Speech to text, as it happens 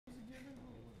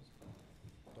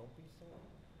so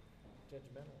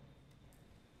judgmental.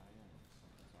 I am.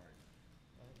 Sorry.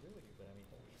 I agree with you, but I mean,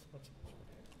 don't be so judgmental.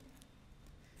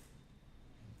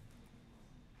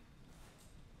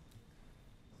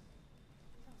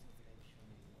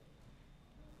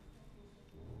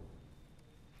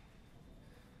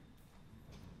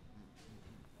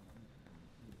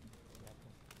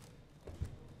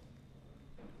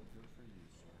 Good for you,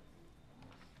 sir.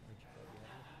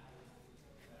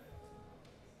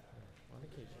 On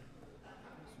occasion. Yes, sir.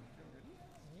 Okay, ready?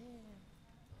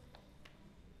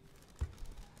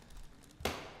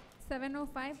 Yeah.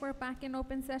 7:05, we're back in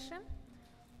open session.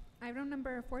 Item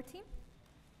number 14.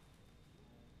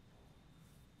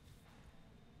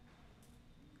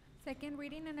 Second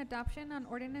reading and adoption on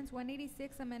Ordinance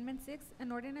 186, Amendment 6,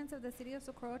 an ordinance of the City of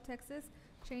Socorro, Texas,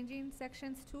 changing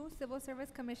Sections 2, Civil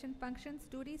Service Commission functions,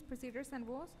 duties, procedures, and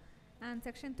rules, and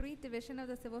Section 3, Division of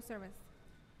the Civil Service.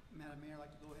 Madam Mayor, I'd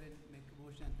like to go ahead and make a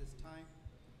motion at this time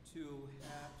to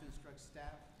instruct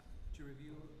staff to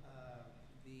review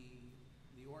the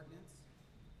ordinance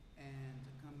and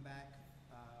to come back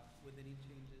with any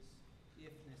changes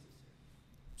if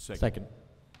necessary. Second.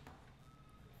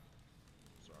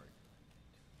 Sorry.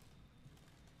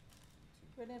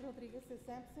 Rene Rodriguez is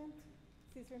absent.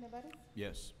 Cesar Nevares.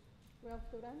 Yes. Ralph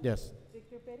Duran. Yes.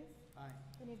 Victor Perez. Aye.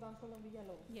 And Ivan Colom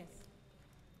Villalobos. Yes.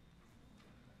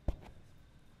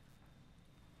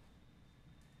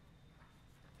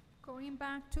 Going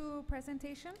back to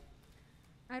presentation.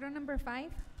 Item number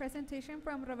 5, presentation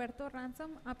from Roberto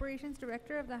Ransom, Operations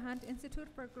Director of the Hunt Institute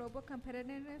for Global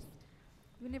Competitiveness,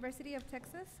 University of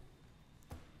Texas.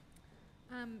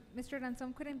 Mr.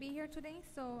 Ransom couldn't be here today,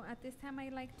 so at this time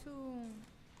I'd like to,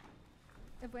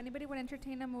 if anybody would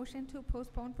entertain a motion to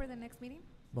postpone for the next meeting.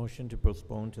 Motion to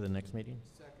postpone to the next meeting?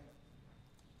 Second.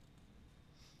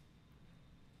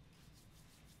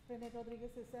 Rene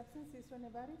Rodriguez is absent. Cesar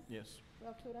Nevares. Yes.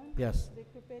 Ralph Duran. Yes.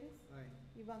 Victor Perez. Aye.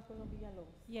 Ivan Colom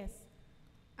Villalobos. Yes.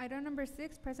 Item number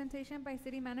 6, presentation by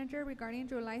City Manager regarding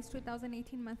July's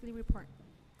 2018 monthly report.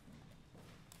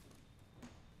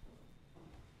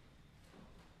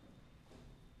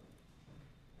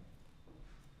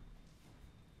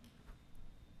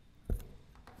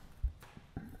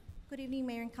 Good evening,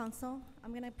 Mayor and Council.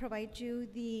 I'm going to provide you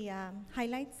the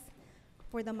highlights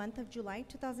for the month of July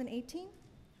 2018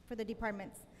 for the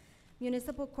departments.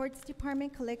 Municipal Courts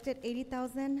Department collected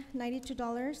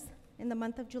 $80,092 in the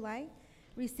month of July,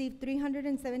 received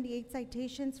 378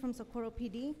 citations from Socorro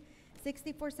PD,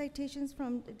 64 citations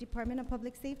from the Department of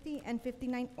Public Safety, and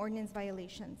 59 ordinance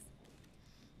violations.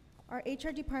 Our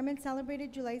HR department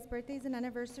celebrated July's birthdays and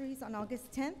anniversaries on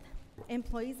August 10th.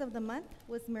 Employees of the month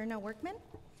was Myrna Workman.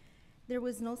 There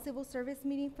was no civil service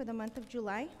meeting for the month of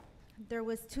July. There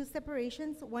was 2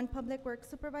 separations, 1 public works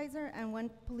supervisor and 1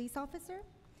 police officer.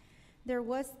 There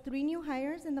was 3 new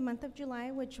hires in the month of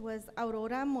July, which was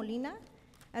Aurora Molina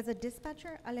as a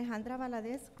dispatcher, Alejandra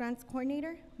Valadez, grants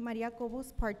coordinator, Maria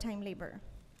Cobos, part-time laborer.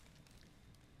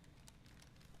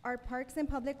 Our Parks and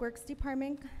Public Works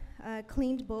Department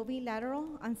cleaned Bovey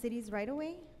lateral on city's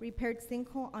right-of-way, repaired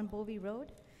sinkhole on Bovey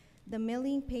Road. The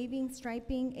milling, paving,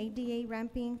 striping, ADA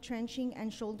ramping, trenching,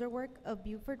 and shoulder work of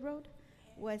Buford Road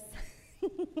was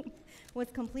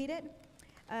was completed.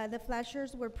 The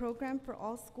flashers were programmed for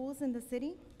all schools in the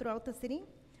city, throughout the city.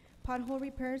 Pothole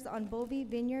repairs on Bovey,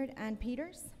 Vineyard, and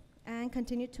Peters, and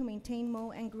continue to maintain,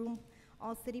 mow, and groom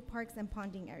all city parks and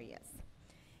ponding areas.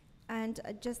 And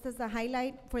just as a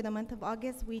highlight for the month of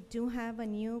August, we do have a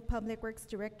new Public Works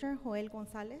Director, Joel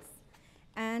Gonzalez,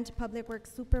 and Public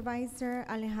Works Supervisor,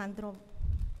 Alejandro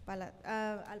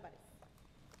Alvarez.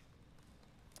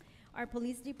 Our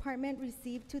police department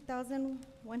received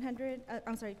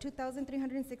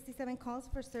 2,367 calls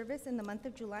for service in the month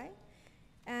of July,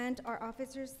 and our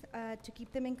officers, to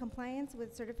keep them in compliance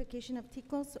with certification of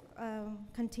TICOS,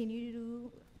 continue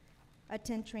to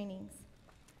attend trainings.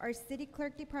 Our city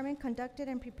clerk department conducted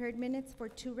and prepared minutes for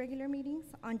 2 regular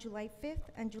meetings on July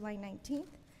 5th and July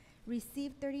 19th,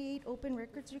 received 38 open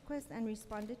records requests and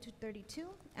responded to 32,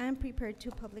 and prepared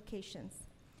 2 publications.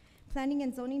 Planning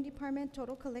and Zoning Department,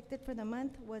 total collected for the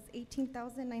month was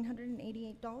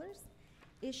 $18,988,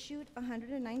 issued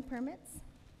 109 permits,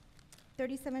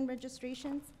 37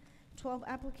 registrations, 12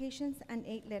 applications, and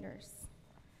 8 letters.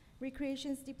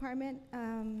 Recreations Department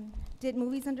did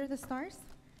Movies Under the Stars,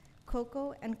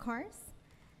 Coco, and Cars.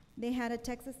 They had a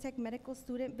Texas Tech medical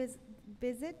student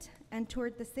visit and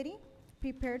toured the city,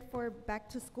 prepared for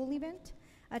back-to-school event,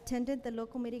 attended the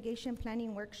local mitigation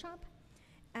planning workshop,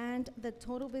 and the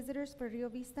total visitors for Rio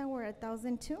Vista were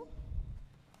 1,002,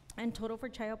 and total for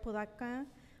Chayapodaca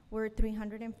were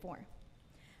 304.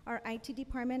 Our IT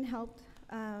department helped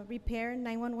repair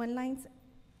 911 lines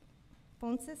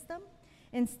phone system,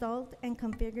 installed and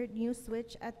configured new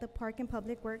switch at the Park and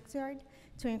Public Works Yard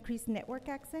to increase network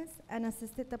access, and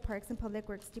assisted the Parks and Public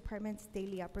Works Department's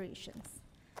daily operations.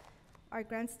 Our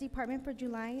grants department for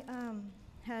July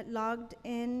had logged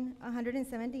in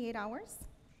 178 hours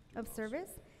of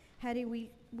service, had a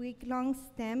week-long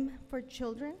STEM for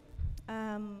children.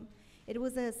 It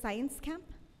was a science camp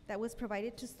that was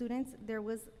provided to students. There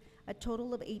was a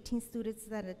total of 18 students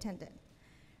that attended.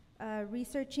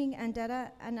 Researching and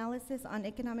data analysis on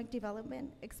economic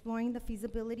development, exploring the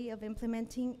feasibility of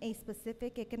implementing a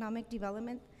specific economic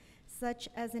development, such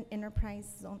as an enterprise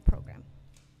zone program.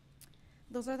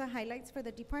 Those are the highlights for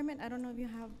the department. I don't know if you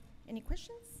have any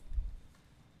questions?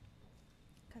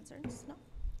 Concerns? No?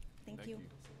 Thank you.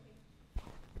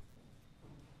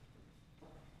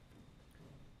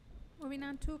 Moving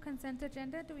on to consent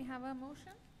agenda, do we have a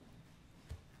motion?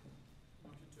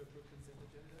 Motion to approve consent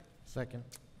agenda? Second.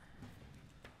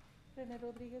 Rene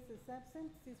Rodriguez is absent.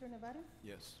 Cesar Nevares.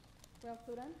 Yes. Ralph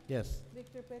Duran. Yes.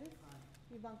 Victor Perez.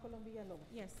 Ivan Colombia Lobos.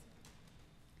 Yes.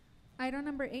 Item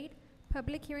number 8,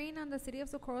 public hearing on the City of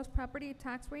Socorro's property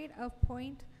tax rate of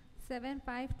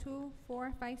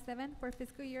 .752457 for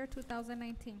fiscal year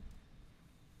 2019.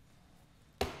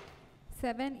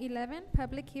 7-11,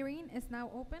 public hearing is now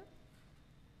open.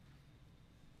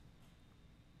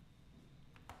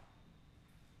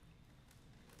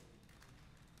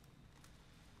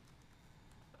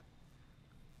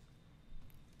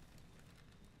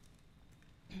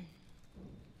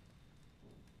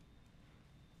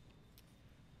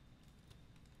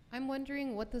 I'm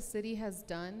wondering what the city has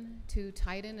done to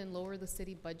tighten and lower the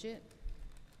city budget.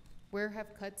 Where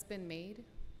have cuts been made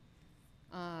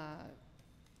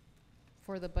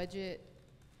for the budget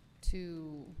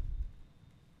to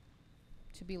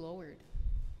be lowered?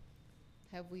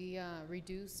 Have we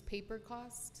reduced paper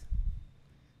cost?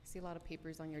 I see a lot of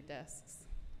papers on your desks.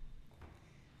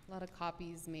 A lot of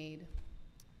copies made.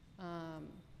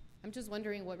 I'm just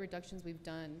wondering what reductions we've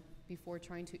done before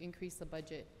trying to increase the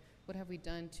budget. What have we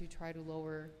done to try to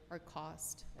lower our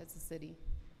cost as a city?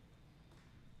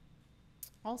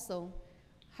 Also,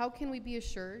 how can we be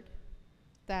assured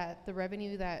that the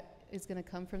revenue that is going to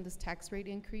come from this tax rate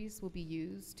increase will be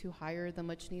used to hire the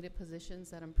much needed positions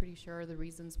that I'm pretty sure are the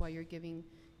reasons why you're giving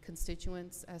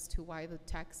constituents as to why the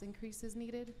tax increase is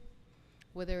needed?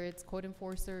 Whether it's code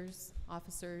enforcers,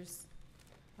 officers,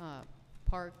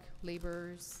 park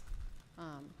laborers,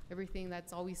 everything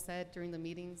that's always said during the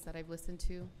meetings that I've listened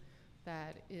to,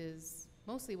 that is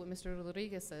mostly what Mr.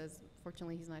 Rodriguez says.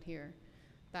 Fortunately, he's not here.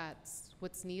 That's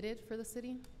what's needed for the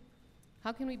city.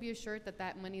 How can we be assured that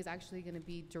that money is actually going to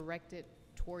be directed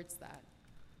towards that?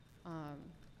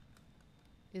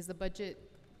 Is the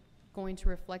budget going to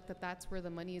reflect that that's where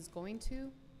the money is going to?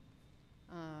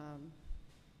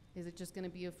 Is it just going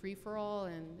to be a free-for-all,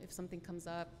 and if something comes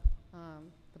up,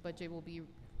 the budget will be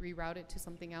rerouted to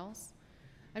something else?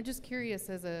 I'm just curious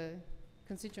as a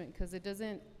constituent, because it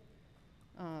doesn't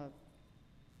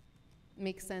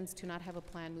make sense to not have a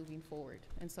plan moving forward.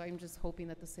 And so I'm just hoping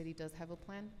that the city does have a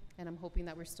plan, and I'm hoping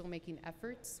that we're still making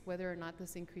efforts, whether or not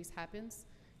this increase happens,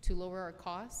 to lower our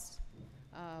costs,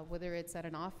 whether it's at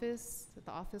an office, at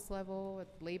the office level, at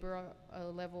labor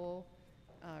level,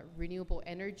 renewable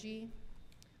energy.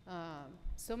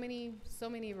 So many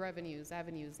avenues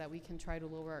that we can try to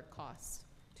lower our costs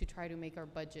to try to make our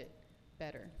budget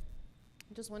better.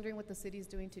 I'm just wondering what the city is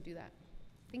doing to do that.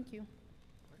 Thank you.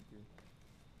 Thank you.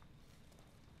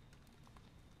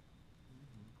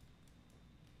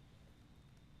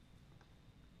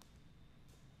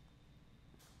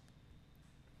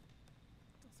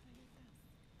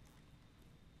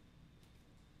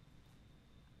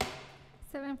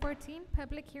 Mm-hmm. 7-14,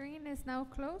 public hearing is now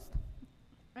closed.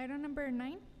 Item number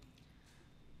 9,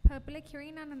 public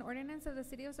hearing on an ordinance of the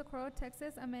City of Socorro,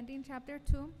 Texas, amending Chapter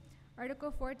 2,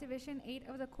 Article 4, Division 8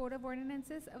 of the Code of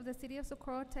Ordinances of the City of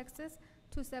Socorro, Texas,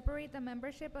 to separate the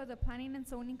membership of the Planning and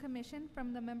Zoning Commission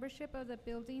from the membership of the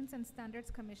Buildings and Standards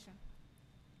Commission.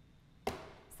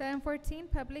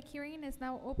 7-14, public hearing is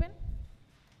now open.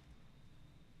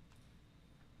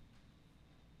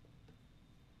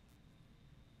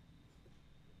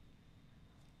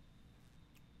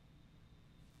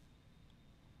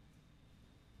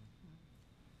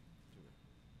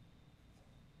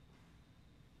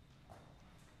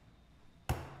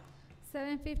 Do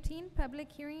it. 7:15,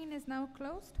 public hearing is now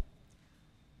closed.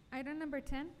 Item number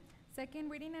 10, second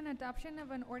reading and adoption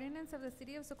of an ordinance of the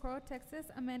City of Socorro, Texas,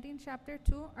 amending Chapter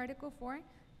 2, Article 4,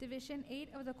 Division 8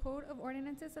 of the Code of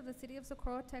Ordinances of the City of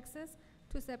Socorro, Texas,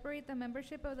 to separate the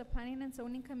membership of the Planning and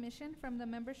Zoning Commission from the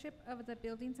membership of the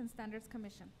Buildings and Standards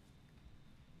Commission.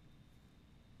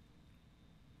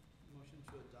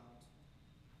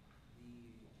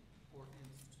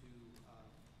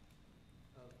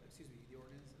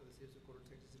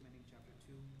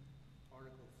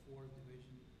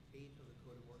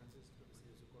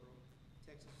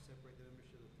 Texas, to separate the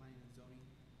membership of the Planning and Zoning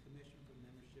Commission from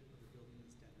membership of the Building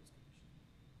and Standards Commission.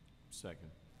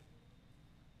 Second.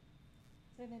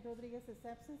 René Rodríguez is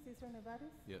absent. Cesar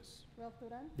Nevares. Yes. Ralph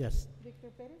Duran. Yes.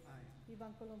 Victor Pérez. Aye.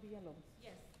 Iván Colom Villalobos.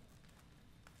 Yes.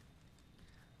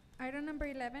 Item number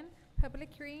 11,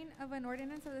 public hearing of an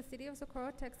ordinance of the City of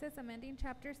Socorro, Texas, amending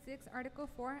Chapter 6, Article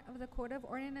 4 of the Code of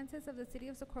Ordinances of the City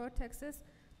of Socorro, Texas,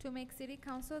 to make City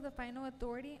Council the final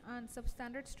authority on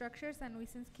substandard structures and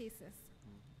nuisance cases.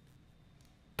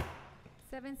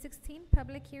 7:16,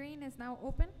 public hearing is now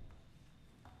open.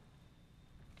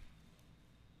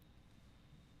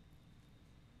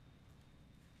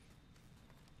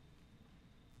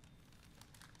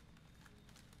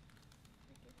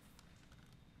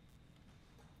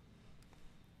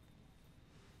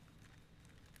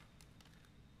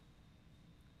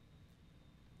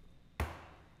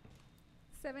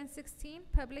 Seven sixteen,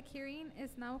 public hearing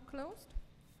is now closed.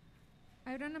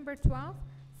 Item number 12,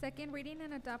 second reading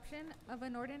and adoption of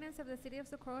an ordinance of the City of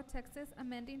Socorro, Texas,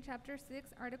 amending Chapter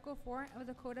 6, Article 4 of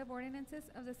the Code of Ordinances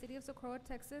of the City of Socorro,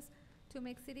 Texas, to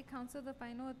make City Council the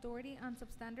final authority on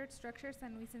substandard structures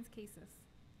and nuisance cases.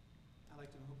 I'd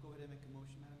like to go ahead and make a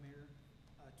motion, Madam Mayor,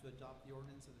 to adopt the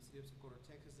ordinance of the City of Socorro,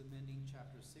 Texas, amending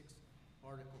Chapter 6,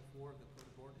 Article 4 of the Code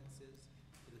of Ordinances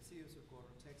for the City of Socorro,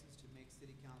 Texas, to make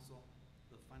City Council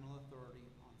the final authority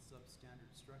on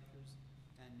substandard structures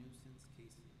and nuisance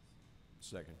cases.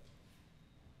 Second.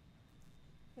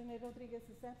 René Rodríguez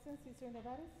is absent. Cesar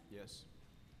Nevares. Yes.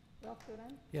 Ralph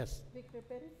Duran. Yes. Victor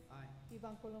Pérez. Aye.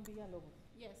 Iván Colom Villalobos.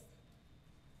 Yes.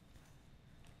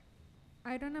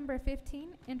 Item number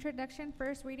 15, introduction,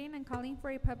 first reading, and calling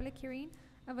for a public hearing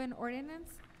of an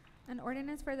ordinance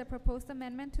for the proposed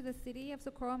amendment to the City of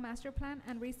Socorro Master Plan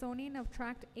and rezoning of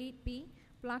Tract 8B,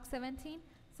 Block 17,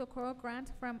 Socorro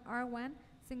Grant from R1,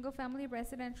 single-family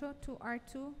residential, to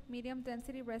R2,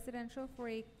 medium-density residential for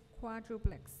a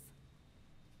quadruplex.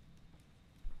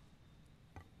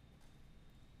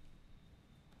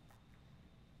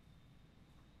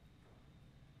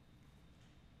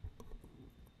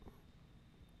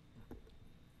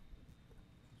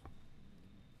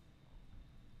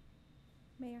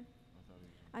 Mayor,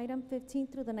 item 15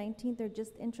 through the 19th are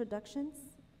just introductions.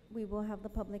 We will have the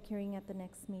public hearing at the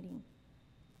next meeting.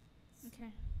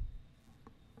 Okay.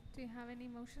 Do you have any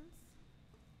motions?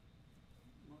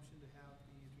 Motion to have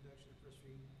the introduction of first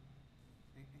reading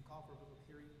and call for a public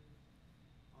hearing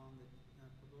on the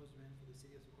proposed amendment for the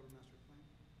City of Socorro Master Plan,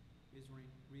 rezoning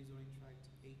Tract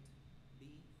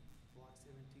 8B, Block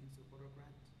 17, Socorro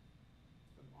Grant,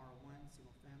 from R1,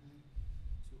 single family,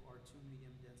 to R2,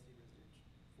 medium density residential,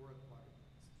 for a quadruplex.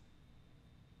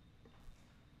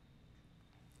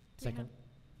 Do you Second.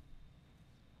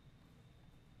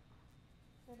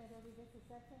 René Rodríguez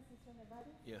is absent. Cesar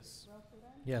Nevares. Yes. Ralph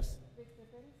Duran. Yes. Victor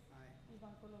Pérez. Aye.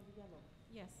 Iván Colom Villalobos.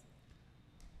 Yes.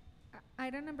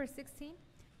 Item number 16,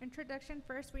 introduction,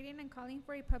 first reading, and calling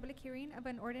for a public hearing of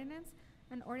an ordinance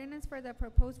for the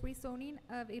proposed rezoning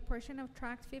of a portion of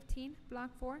Tract 15, Block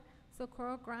 4,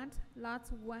 Socorro Grant,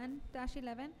 Lots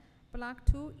 1-11, Block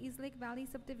 2, East Lake Valley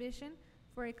subdivision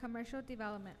for a commercial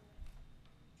development.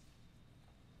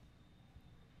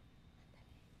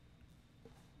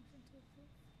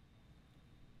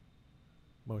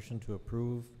 Motion to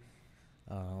approve.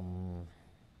 No.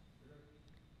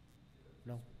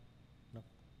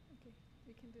 Okay,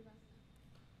 you can do that.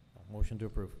 Motion to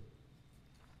approve.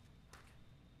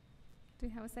 Do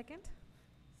you have a second?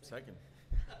 Second.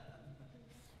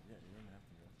 Yeah, you don't have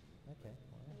to. Okay.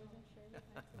 I wasn't sure.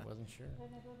 I wasn't sure.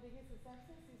 René Rodríguez is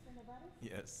absent. Cesar Nevares.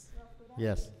 Yes. Ralph Duran.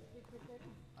 Yes. Victor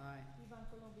Pérez. Aye. Iván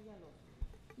Colom Villalobos.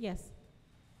 Yes.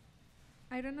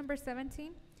 Item number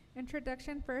 17,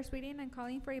 introduction, first reading, and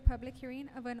calling for a public hearing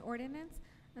of an ordinance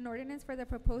for the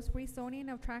proposed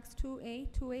rezoning of Tracts 2A,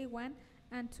 2A1,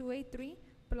 and 2A3,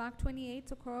 Block 28,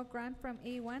 Socorro Grant from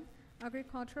A1,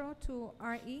 agricultural, to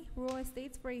RE, rural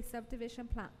estates for a subdivision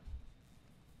plan.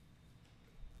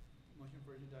 Motion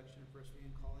for introduction, first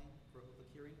reading, calling for a public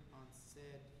hearing on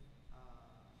said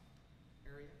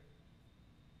area.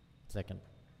 Second.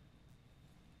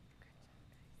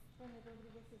 René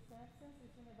Rodríguez is absent.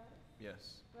 Cesar Nevares.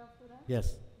 Yes. Ralph Duran.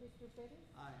 Yes. Victor Pérez.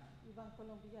 Aye. Iván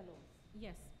Colom Villalobos.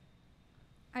 Yes.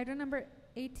 Item number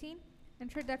 18,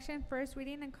 introduction, first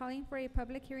reading, and calling for a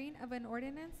public hearing of an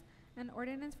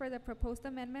ordinance for the proposed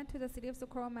amendment to the City of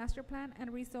Socorro Master Plan and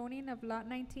rezoning of Lot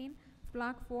 19,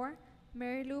 Block 4,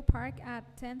 Mary Lou Park at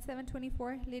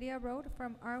 10724 Lydia Road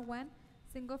from R1,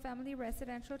 single-family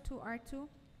residential, to R2,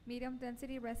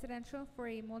 medium-density residential for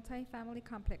a multi-family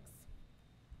complex.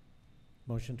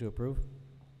 Motion to approve.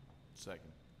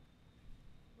 Second.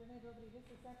 René Rene Rodriguez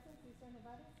is absent. Cesar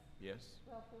Nevares. Yes.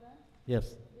 Ralph Duran.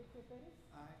 Yes. Victor Pérez.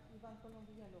 Aye. Iván Colom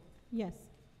Villalobos. Yes.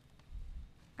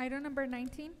 Item number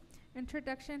 19,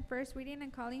 introduction, first reading,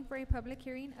 and calling for a public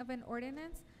hearing of an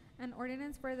ordinance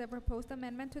for the proposed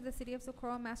amendment to the City of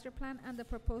Socorro Master Plan and the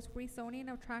proposed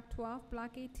rezoning of Track 12,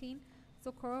 Block 18,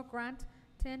 Socorro Grant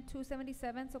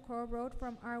 10277 Socorro Road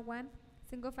from R1,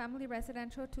 Single Family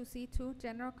Residential to C2,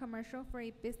 General Commercial for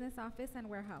a business office and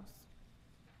warehouse.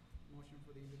 Motion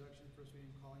for the introduction, first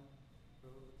reading, calling for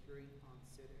a public hearing on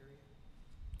said area.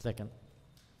 Second.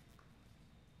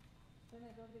 Rene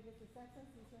Rodriguez is absent.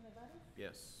 Cesar Nevares.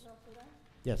 Yes. Ralph Duran.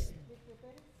 Yes. Victor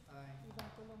Pérez. Aye. Iván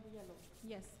Colom Villalobos.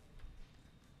 Yes.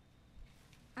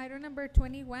 Item number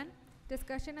 21,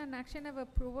 discussion and action of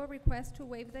approval request to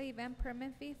waive the event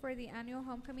permit fee for the annual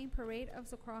homecoming parade of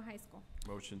Socorro High School.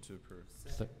 Motion to approve.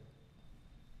 Se-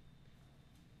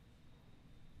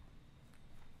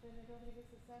 Rene Rodriguez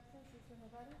is absent. Cesar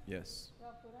Nevares. Yes.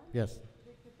 Ralph Duran. Yes.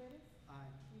 Victor Pérez. Aye.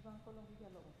 Iván Colom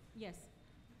Villalobos. Yes.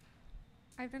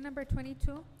 Item number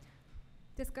 22,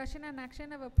 discussion and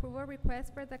action of approval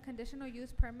request for the conditional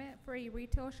use permit for a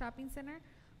retail shopping center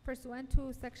pursuant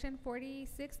to section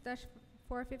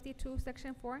 46-452,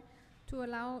 section 4, to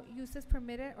allow uses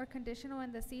permitted or conditional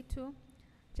in the C2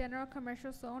 General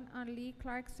Commercial Zone on Lee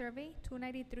Clark Survey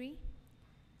 293,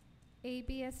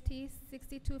 ABST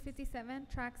 6257,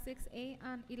 Track 6A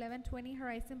on 1120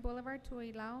 Horizon Boulevard to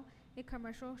allow a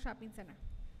commercial shopping center.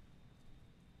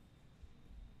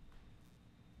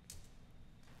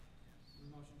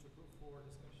 Motion to approve for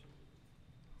discussion.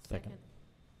 Second.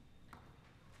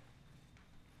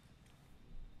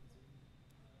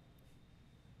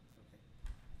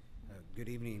 Good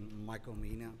evening, Michael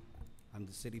Mina. I'm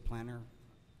the city planner.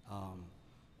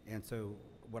 And so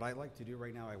what I'd like to do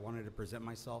right now, I wanted to present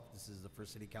myself. This is the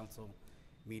first city council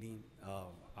meeting.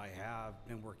 I have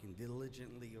been working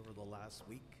diligently over the last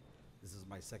week. This is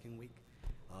my second week.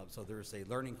 So there's a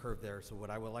learning curve there. So what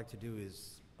I would like to do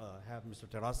is have Mr.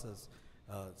 Terrazas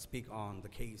speak on the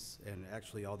case and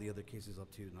actually all the other cases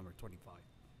up to number 25.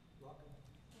 Welcome.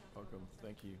 Welcome.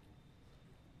 Thank you.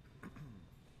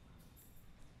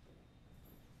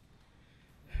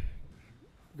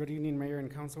 Good evening, Mayor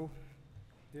and Council.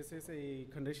 This is a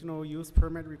conditional use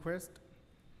permit request.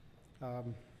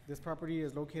 This property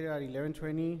is located at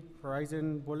 1120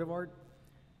 Horizon Boulevard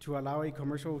to allow a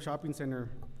commercial shopping center.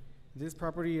 This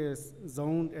property is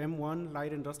zoned M1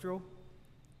 Light Industrial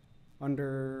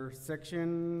under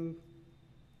section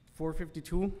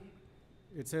 452.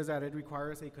 It says that it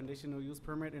requires a conditional use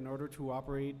permit in order to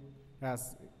operate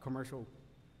as commercial.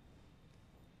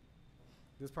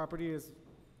 This property is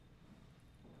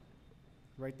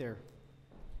right there.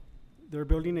 They're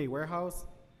building a warehouse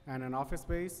and an office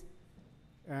space.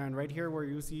 And right here where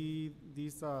you see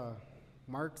these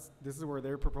marks, this is where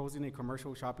they're proposing a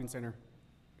commercial shopping center.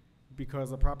 Because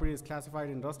the property is classified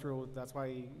industrial, that's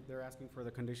why they're asking for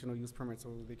the conditional use permit so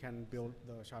they can build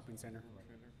the shopping center.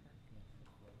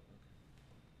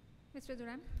 Mr.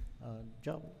 Duran?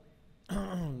 Joe,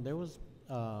 there was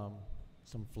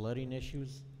some flooding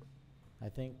issues, I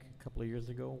think, a couple of years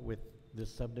ago with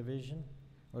this subdivision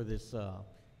or this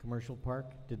commercial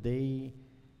park. Did they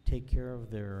take care of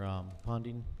their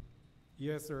ponding?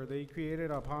 Yes, sir. They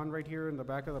created a pond right here in the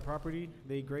back of the property.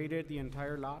 They graded the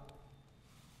entire lot.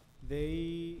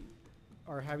 They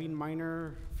are having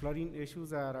minor flooding issues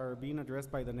that are being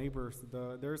addressed by the neighbors.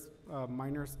 There's a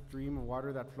minor stream of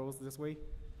water that flows this way,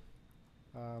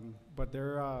 but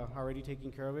they're already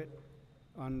taking care of it.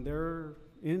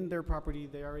 In their property,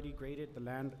 they already graded the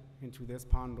land into this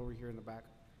pond over here in the back.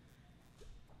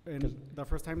 And the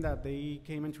first time that they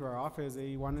came into our office,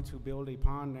 they wanted to build a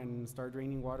pond and start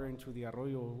draining water into the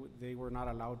arroyo. They were not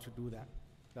allowed to do that.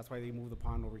 That's why they moved the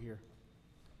pond over here.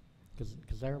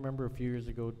 Because I remember a few years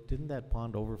ago, didn't that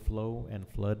pond overflow and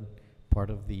flood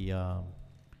part of the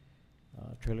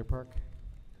trailer park?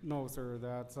 No, sir,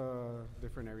 that's a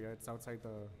different area. It's outside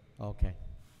Okay.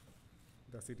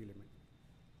 the city limit.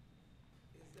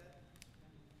 Is that,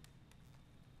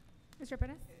 Mr.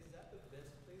 Perez? is that the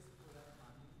best place for that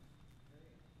ponding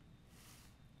area?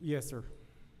 Yes, sir.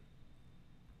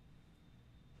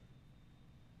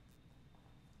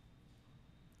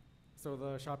 So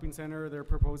the shopping center they're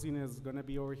proposing is gonna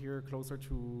be over here closer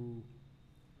to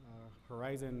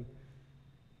Horizon.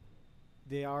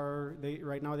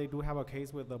 Right now they do have a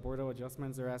case with the Board of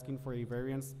Adjustments. They're asking for a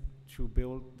variance to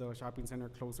build the shopping center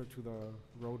closer to the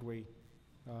roadway.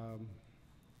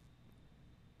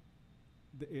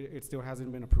 It still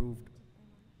hasn't been approved,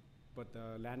 but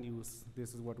the land use,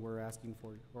 this is what we're asking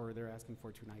for, or they're asking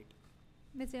for tonight.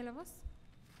 Ms. Villalobos?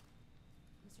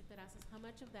 Mr. Terrazas, how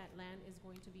much of that land is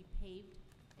going to be paved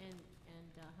and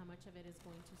how much of it is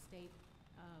going to stay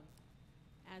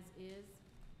as is?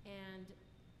 And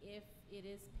if it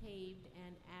is paved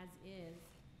and as is,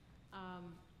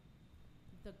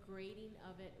 the grading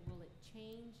of it, will it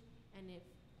change? And if,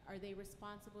 are they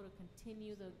responsible to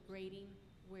continue the grading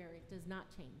where it does not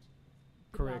change?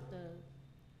 Correct. Throughout the,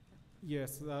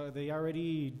 Yes, they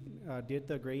already did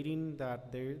the grading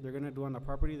that they're gonna do on the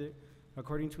property.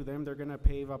 According to them, they're gonna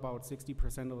pave about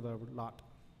 60% of the lot.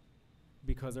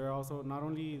 Because they're also, not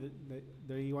only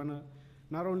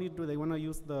do they wanna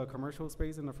use the commercial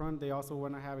space in the front, they also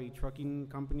wanna have a trucking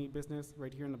company business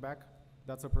right here in the back.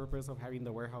 That's the purpose of having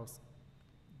the warehouse.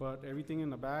 But everything in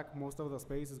the back, most of the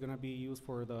space is gonna be used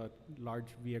for the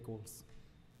large vehicles,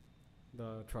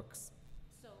 the trucks.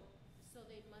 so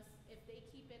they must, if they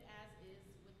keep it as is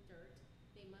with dirt,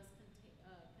 they must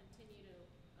continue to,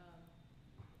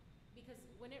 because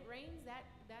when it rains, that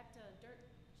dirt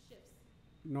shifts.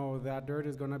 No, that dirt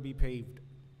is gonna be paved.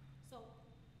 So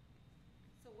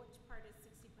which part is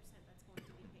 60% that's going to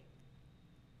be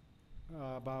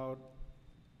paved? About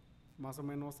más o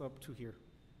menos up to here.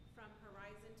 From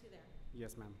horizon to there?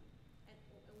 Yes, ma'am. And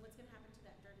what's gonna happen to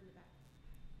that dirt in the back?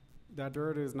 That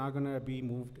dirt is not gonna be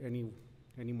moved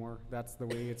anymore. That's the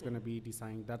way it's gonna be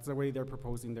designed. That's the way they're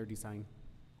proposing their design.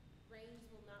 Rains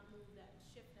will not move that,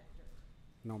 shift that dirt.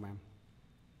 No, ma'am.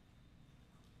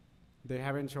 They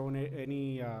haven't shown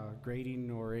any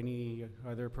grading or any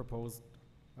other proposed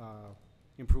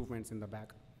improvements in the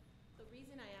back. The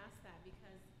reason I ask that,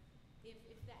 because if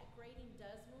that grading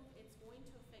does move, it's going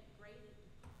to affect grading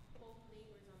both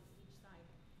neighbors on each side.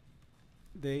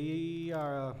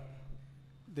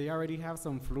 They already have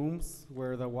some flumes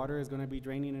where the water is gonna be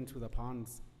draining into the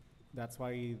ponds. That's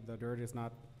why the dirt is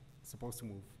not supposed to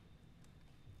move.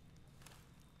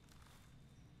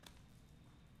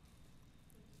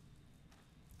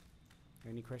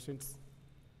 Any questions?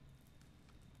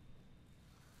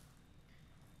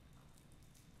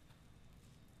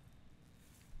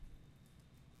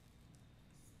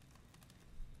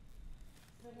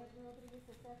 Rene Rodriguez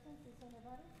is absent. Cesar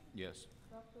Nevares. Yes.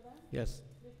 Ralph Duran. Yes.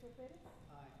 Victor Pérez.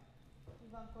 Aye.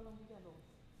 Iván Colom Villalobos.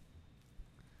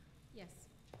 Yes.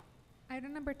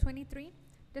 Item number 23,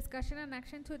 discussion and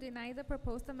action to deny the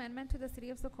proposed amendment to the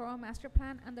City of Socorro Master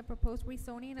Plan and the proposed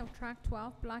rezoning of Tract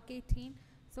 12, Block 18,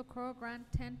 Socorro Grant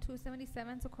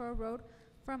 10277 Socorro Road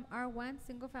from R1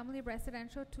 Single Family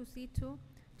Residential to C2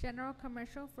 General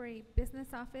Commercial for a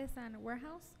business office and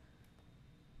warehouse.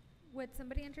 Would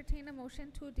somebody entertain a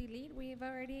motion to delete? We've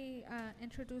already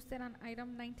introduced it on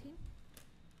item 19.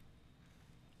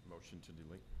 Motion to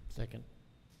delete? Second.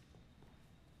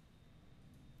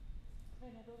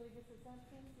 Rene Rodriguez is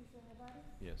absent. Cesar Nevares.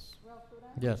 Yes. Ralph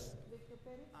Duran. Yes. Victor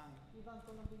Pérez. Aye. Iván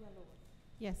Colom Villalobos.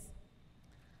 Yes.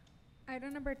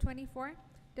 Item number 24,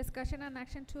 discussion and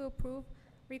action to approve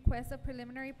request of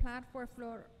preliminary plat for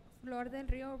Flor del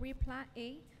Rio Replat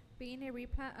A, being a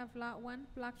replat of Lot 1,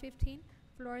 Block 15,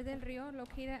 Flor del Rio,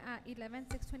 located at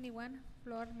 11621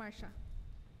 Flor Marcia.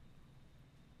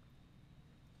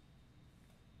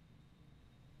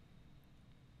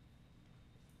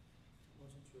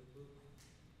 Motion to approve.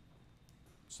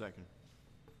 Second?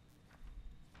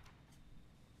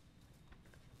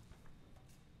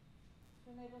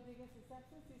 Rene Rodriguez is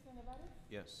absent. Cesar Nevares.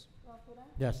 Yes. Ralph Duran.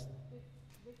 Yes.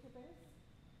 Victor Pérez.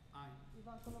 Aye.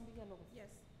 Iván Colom Villalobos. Yes.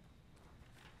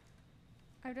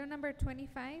 Item number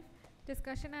 25,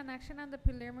 discussion and action on the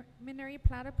preliminary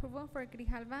plat approval for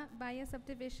Grijalva Valle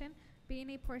subdivision, being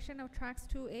a portion of tracts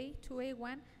 2A,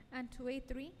 2A1, and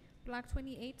 2A3, Block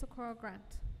 28, Socorro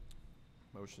Grant.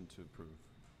 Motion to approve?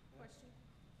 Question?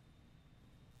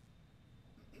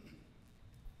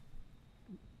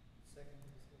 Second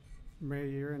discussion.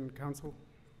 Mayor and council,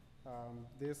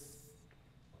 this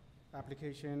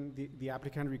application, the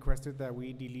applicant requested that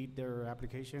we delete their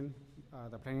application.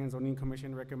 The Planning and Zoning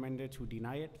Commission recommended to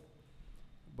deny it,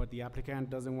 but the applicant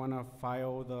doesn't want to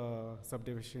file the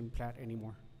subdivision plat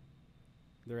anymore.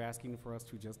 They're asking for us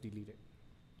to just delete it.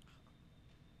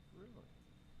 Really?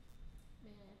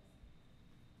 May I ask?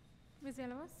 Ms.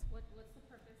 Villalobos? What's the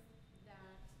purpose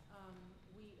that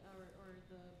we, or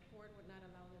the board would not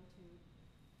allow them to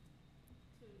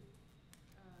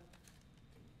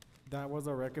That was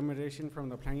a recommendation from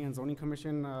the Planning and Zoning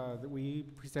Commission. That we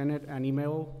presented an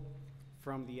email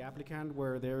from the applicant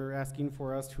where they're asking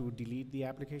for us to delete the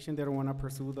application. They don't want to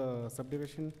pursue the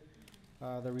subdivision.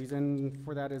 The reason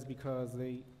for that is because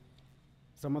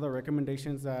some of the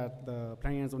recommendations that the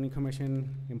Planning and Zoning Commission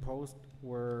imposed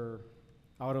were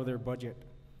out of their budget.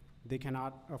 They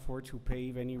cannot afford to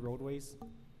pave any roadways,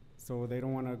 so they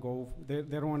don't want to they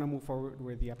don't want to move forward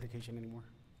with the application anymore.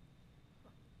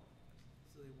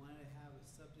 So they wanted to have a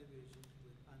subdivision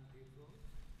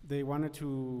they wanted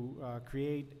to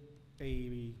create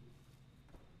a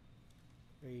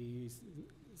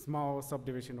small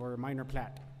subdivision or a minor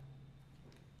plat.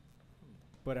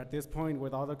 But at this point,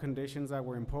 with all the conditions that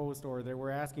were imposed or they were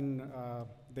asking,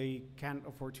 they can't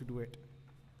afford to do it.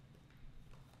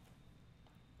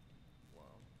 Wow.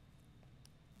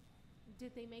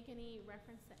 Did they make any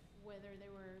reference that whether they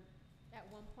were at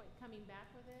one point coming back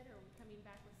with it or coming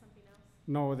back with something else?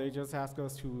 No, they just asked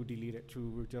us to delete it,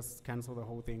 to just cancel the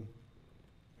whole thing.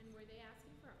 And were they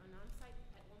asking for an on-site,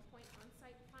 at one point,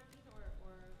 on-site funding or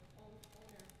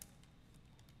owner?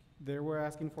 They were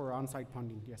asking for on-site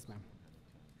funding, yes, ma'am.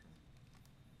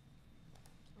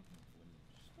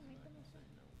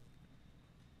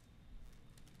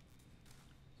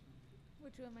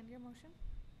 Would you amend your motion?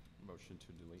 Motion to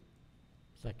delete.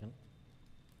 Second.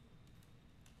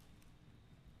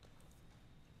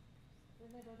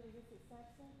 Rene Rodriguez is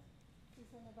absent.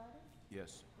 Cesar Nevares.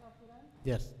 Yes. Ralph Duran.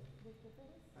 Yes. Victor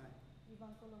Pérez. Aye.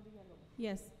 Iván Colom Villalobos.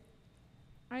 Yes.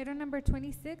 Item number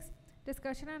 26,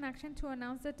 discussion and action to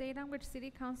announce the date on which City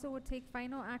Council would take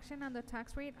final action on the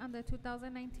tax rate on the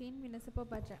 2019 municipal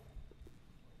budget.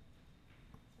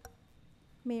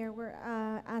 Mayor, we're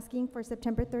asking for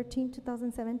September 13,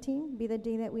 2017, be the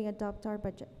day that we adopt our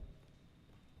budget.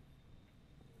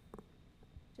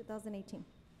 2018.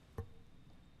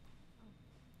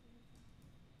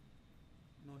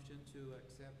 Motion to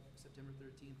accept September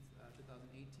 13th,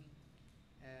 2018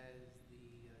 as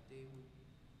the day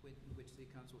in which City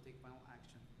Council will take final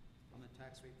action on the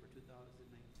tax rate for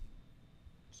 2019.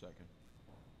 Second.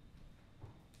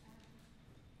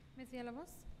 Ms.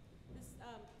 Villalobos? This,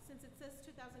 since it says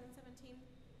 2017,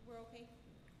 we're okay?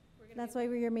 We're gonna That's give- why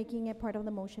we are making it part of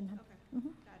the motion. Huh? Okay,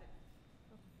 Mhm. got it.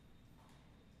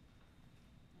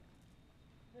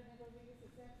 Rene Rodriguez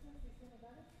is absent. Cesar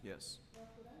Nevares. Yes.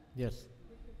 Ralph Duran. Yes.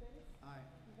 Victor Pérez. Aye.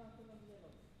 Iván Colom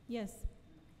Villalobos. Yes.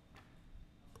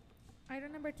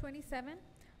 Item number 27,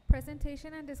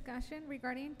 presentation and discussion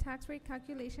regarding tax rate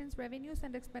calculations, revenues,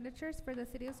 and expenditures for the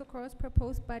City of Socorro's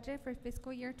proposed budget for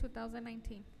fiscal year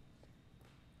 2019.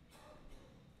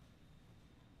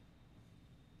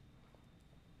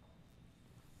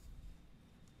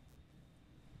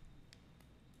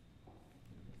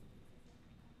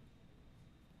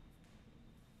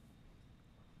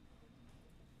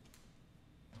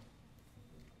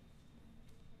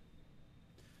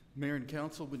 Mayor and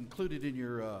council, included in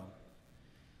your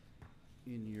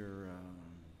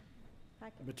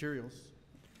Packet. materials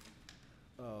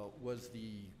was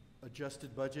the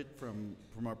adjusted budget from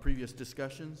our previous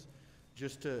discussions.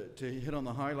 Just to hit on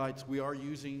the highlights, we are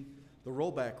using the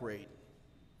rollback rate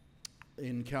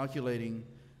in calculating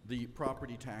the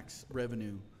property tax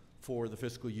revenue for the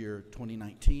fiscal year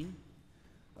 2019,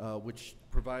 which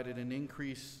provided an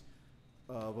increase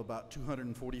of about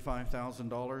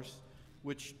 $245,000,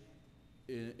 which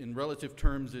in relative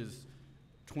terms is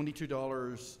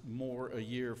 $22 more a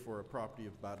year for a property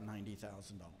of about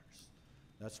 $90,000.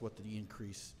 That's what the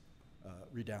increase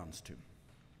redounds to.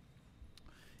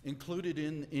 Included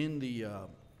in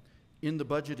the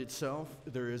budget itself,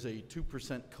 there is a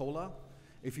 2% COLA.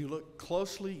 If you look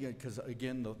closely, because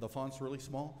again the font's really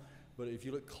small, but if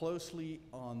you look closely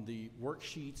on the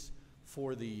worksheets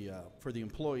for the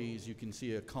employees, you can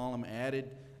see a column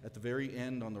added at the very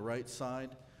end on the right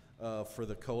side for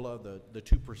the COLA, the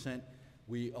 2%.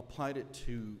 We applied it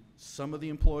to some of the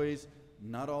employees,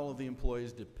 not all of the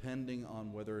employees, depending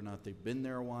on whether or not they've been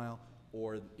there a while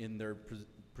or in their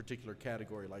particular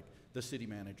category, like the city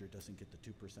manager doesn't get the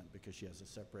 2% because she has a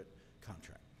separate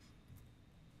contract.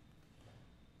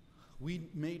 We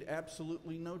made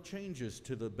absolutely no changes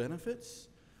to the benefits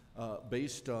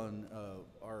based on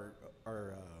our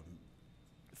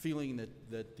feeling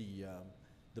that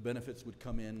the benefits would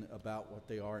come in about what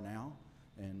they are now,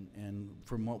 and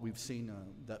from what we've seen,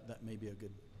 that may be a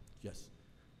good, yes.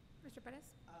 Mr.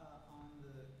 Perez? On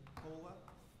the COLA,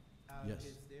 Yes.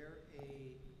 is there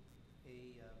a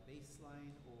baseline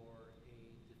or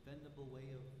a defendable way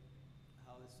of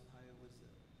how it was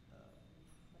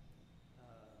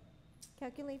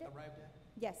Calculated? arrived at?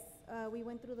 Yes, we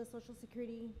went through the Social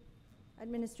Security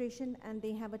Administration, and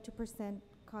they have a 2%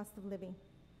 cost of living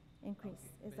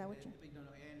increase. Okay, Is that what you? No,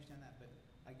 I understand that, but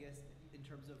I guess in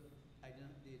terms of the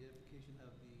identification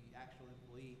of the actual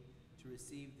employee to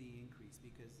receive the increase,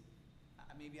 because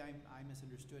maybe I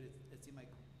misunderstood it. It seemed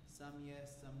like some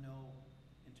yes, some no,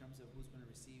 in terms of who's going to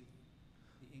receive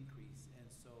the increase, and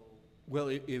so. Well,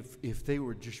 if they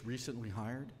were just recently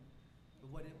hired, But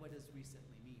what does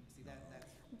recently mean? See, that's.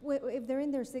 If they're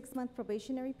in their 6-month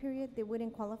probationary period, they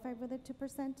wouldn't qualify for the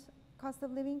 2% cost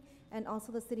of living, and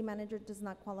also the city manager does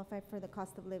not qualify for the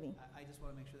cost of living. I just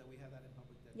want to make sure that we have that in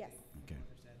public, that Yes. they Okay.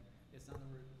 understand. It's not that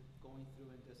we're going through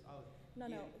and just, oh, No,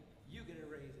 you, no. you get a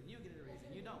raise and you get a raise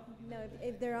and you don't. No,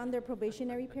 if they're on their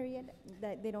probationary period,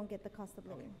 that they don't get the cost of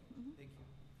living. Mhm. Thank you.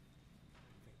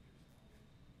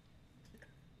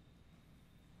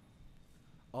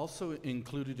 Also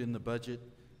included in the budget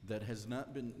that has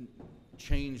not been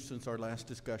changed since our last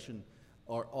discussion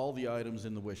are all the items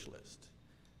in the wish list.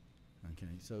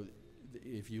 Okay, so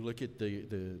if you look at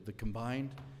the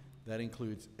combined, that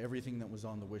includes everything that was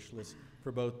on the wish list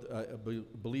for both,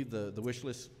 believe the wish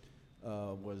list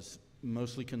was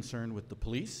mostly concerned with the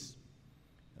police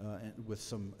and with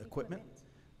some equipment,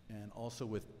 and also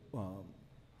with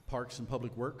Parks and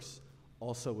Public Works,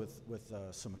 also with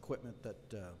some equipment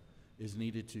that is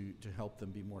needed to help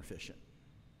them be more efficient.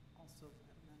 Also,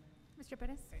 Madam Mayor, Mr.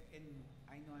 Perez? and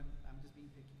I know I'm just being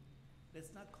picky.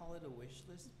 Let's not call it a wish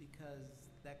list because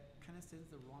that kind of sends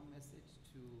the wrong message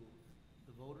to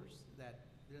the voters that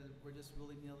we're just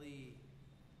willy-nilly,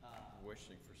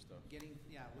 Wishing for stuff.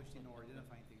 wishing or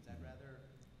identifying things. I'd rather,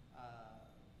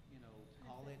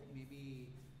 call it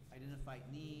maybe identified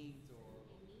needs or,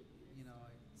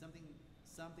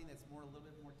 something that's a little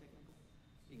bit more technical.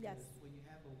 Yes. Because when you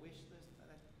have a wish list,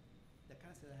 that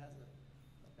kind of has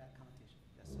a bad connotation.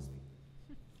 That's just me.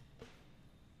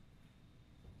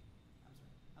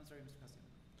 I'm sorry, Mr. Costello.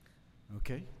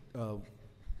 Okay,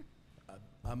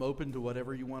 I'm open to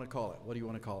whatever you want to call it. What do you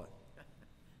want to call it?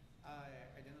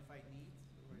 Identified needs?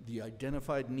 The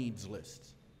identified needs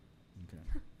list. Okay.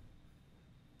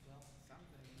 Well,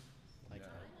 something. Like Yeah,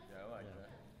 that. yeah, I like Yeah. that,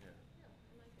 yeah.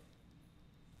 Yeah, I like it.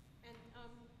 And,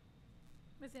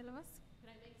 Ms. Villalobos? could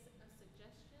I make a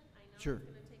suggestion? I know Sure. it's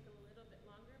gonna take a little bit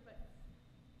longer, but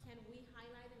can we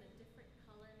highlight in a different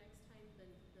color next time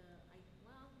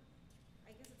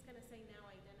I guess it's gonna say now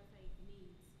identified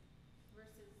needs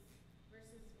versus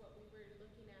what we were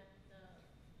looking at the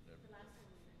last time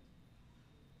we met.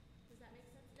 Does that make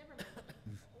sense? Never mind.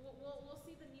 We'll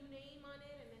see the new name on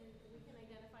it and then we can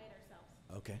identify it ourselves.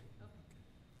 Okay. Okay.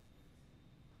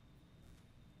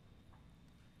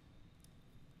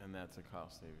 And that's a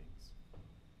cost savings.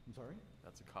 I'm sorry?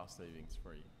 That's a cost savings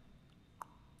for you.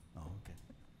 Oh, okay.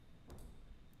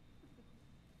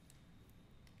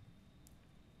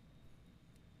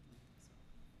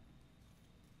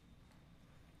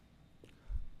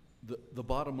 The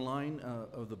bottom line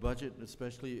of the budget,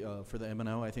 especially for the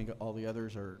M&O, I think all the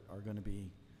others are going to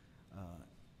be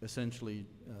essentially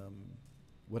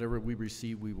whatever we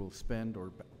receive, we will spend,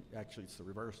 or actually it's the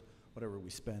reverse. Whatever we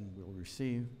spend, we'll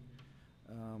receive.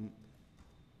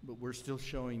 But we're still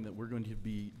showing that we're going to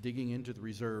be digging into the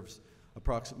reserves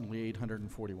approximately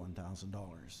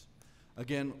 $841,000.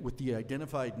 Again, with the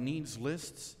identified needs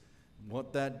lists,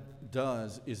 what that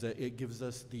does is that it gives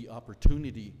us the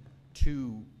opportunity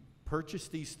to purchase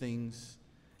these things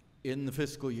in the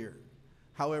fiscal year.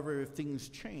 However, if things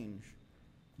change,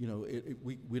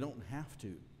 we don't have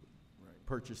to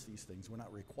purchase these things. We're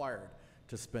not required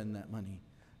to spend that money.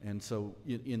 And so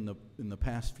in the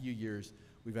past few years,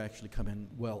 we've actually come in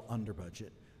well under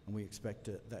budget, and we expect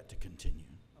that to continue.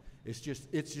 It's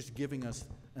just giving us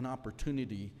an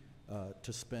opportunity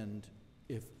to spend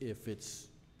if it's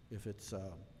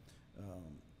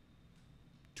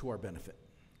to our benefit.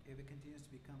 If it continues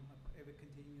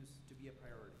to be a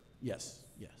priority. Yes,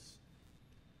 yes.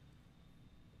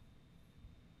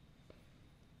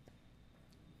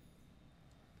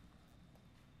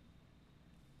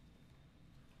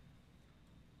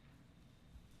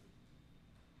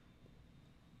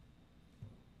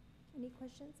 Any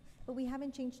questions? But we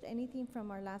haven't changed anything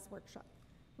from our last workshop.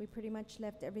 We pretty much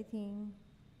left everything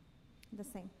the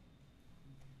same.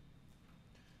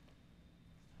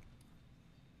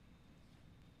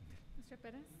 Mr.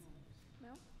 Perez? No?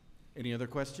 Any other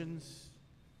questions?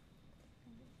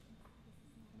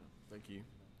 No, thank you.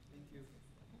 Thank you.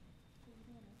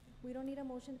 We don't need a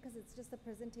motion because it's just a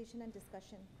presentation and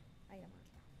discussion item.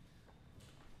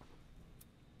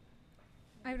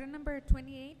 Item number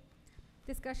 28,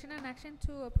 discussion and action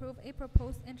to approve a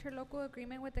proposed interlocal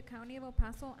agreement with the County of El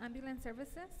Paso Ambulance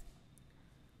Services.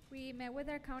 We met with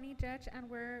our county judge and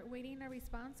we're waiting a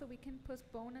response, so we can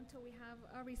postpone until we have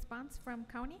a response from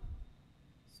county.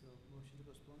 So motion to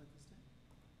postpone at this time?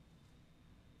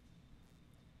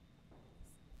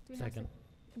 Do we have Second.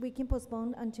 We can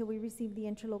postpone until we receive the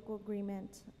interlocal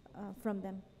agreement from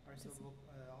them. All right, so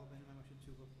I'll amend my motion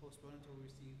to postpone until we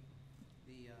receive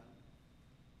the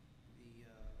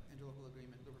interlocal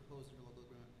agreement, the proposed interlocal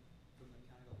agreement from the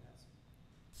County of El Paso.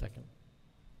 Second.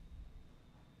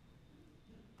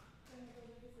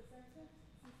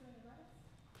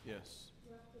 Yes.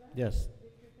 Yes.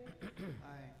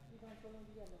 Aye.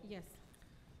 Yes.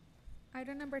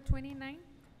 Item number 29,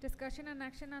 Discussion and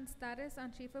action on status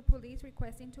on Chief of Police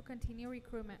requesting to continue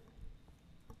recruitment.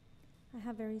 I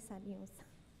have very sad news.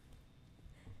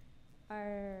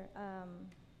 Our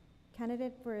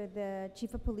candidate for the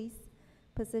chief of police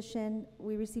position,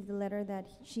 we received a letter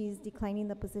that she's declining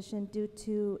the position due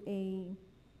to a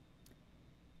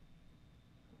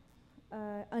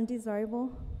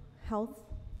undesirable health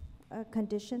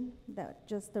condition that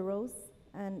just arose,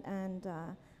 and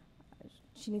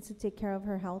she needs to take care of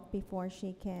her health before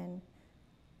she can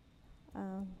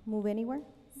move anywhere.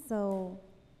 So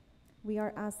we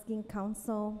are asking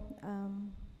council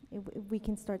if we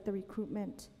can start the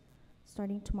recruitment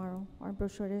starting tomorrow. Our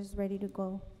brochure is ready to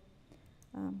go.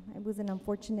 It was an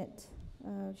unfortunate,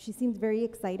 she seemed very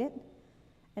excited,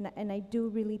 and I do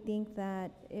really think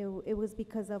that it was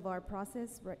because of our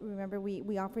process. Remember,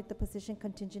 we offered the position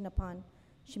contingent upon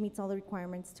she meets all the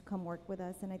requirements to come work with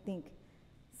us, and I think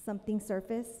something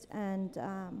surfaced, and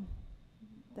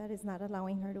that is not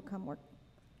allowing her to come work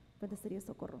for the city of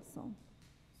Socorro, so.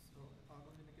 So I'm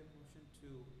going to make a motion to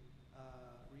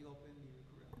reopen the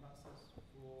recruitment process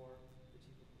for the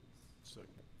chief of police.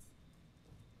 Second.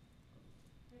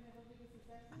 Rene Rodriguez is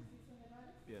absent. Cesar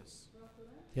Nevares. Yes. Ralph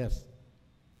Duran. Yes.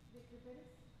 Victor Pérez.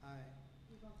 Aye.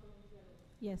 Ivonne Colombia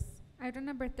Villalobos. Yes. Item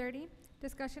number 30,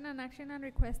 discussion and action on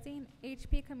requesting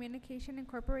HP Communication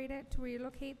Incorporated to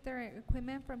relocate their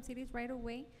equipment from city's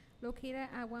right-of-way located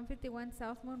at 151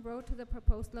 South Moon Road to the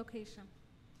proposed location.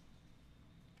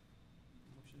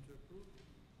 Motion to approve.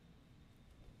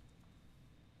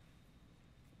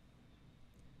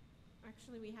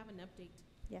 Actually, we have an update.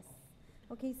 Yes.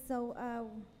 Okay, so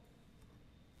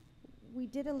we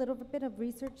did a little bit of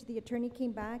research. The attorney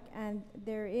came back, and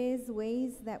there is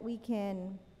ways that we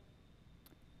can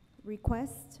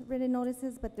request written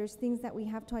notices, but there's things that we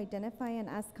have to identify and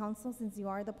ask council, since you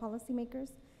are the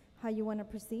policymakers, how you want to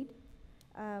proceed.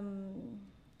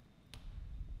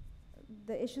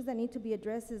 The issues that need to be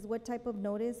addressed is what type of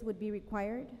notice would be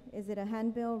required. Is it a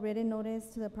handbill, written notice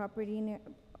to the property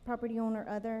owner,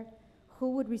 other? Who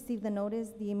would receive the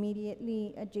notice? The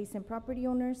immediately adjacent property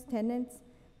owners, tenants,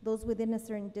 those within a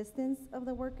certain distance of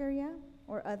the work area,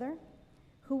 or other?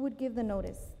 Who would give the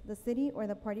notice? The city or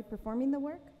the party performing the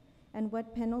work? And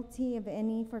what penalty, if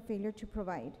any, for failure to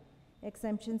provide?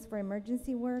 Exemptions for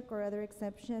emergency work or other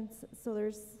exceptions? So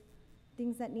there's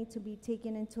things that need to be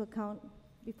taken into account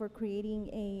before creating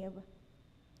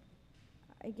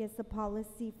I guess, a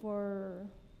policy for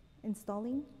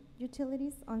installing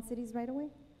utilities on cities right away.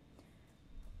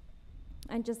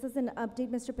 And just as an update,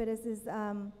 Mr. Perez, is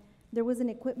there was an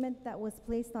equipment that was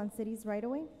placed on cities right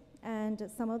away, and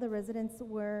some of the residents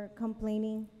were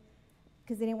complaining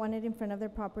because they didn't want it in front of their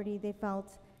property. They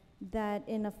felt that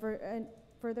in a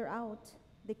further out,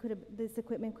 this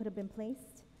equipment could have been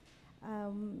placed,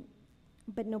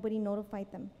 but nobody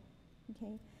notified them.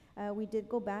 Okay, we did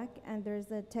go back, and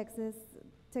there's a Texas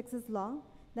law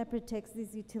that protects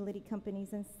these utility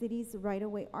companies, and cities right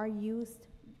away are used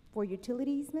for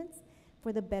utility easements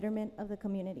for the betterment of the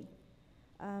community.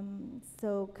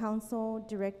 So council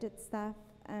directed staff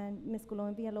and Ms.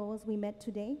 Colombia Villalobos, we met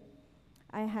today.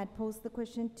 I had posed the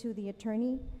question to the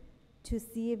attorney to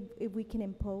see if we can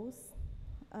impose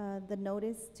the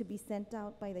notice to be sent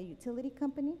out by the utility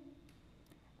company.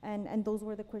 And those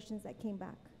were the questions that came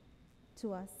back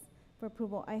to us for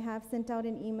approval. I have sent out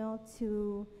an email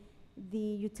to the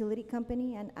utility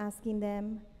company and asking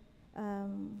them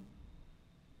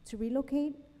to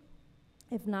relocate.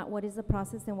 If not, what is the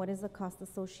process and what is the cost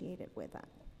associated with that?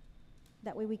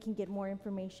 That way we can get more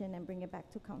information and bring it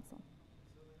back to council.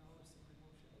 So then I'll rescind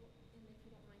my motion. And if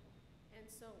you don't mind. And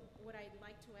so what I'd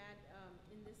like to add,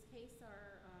 in this case,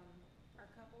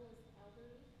 our couple is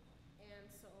elderly, and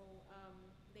so,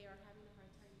 they are having a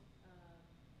hard time,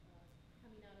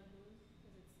 coming out of Moon,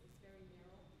 because it's very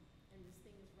narrow, and this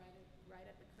thing is right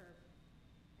at the curb.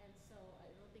 And so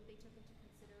I don't think they took into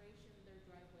consideration their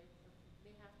driveway.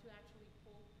 They have to actually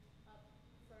pull up,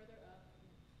 further up,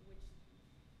 which,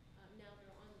 now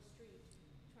they're on the street,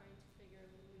 trying to figure,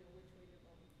 which way they're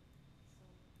going, so.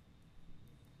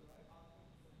 So I'll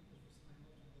just rescind my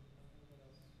motion, but I don't know what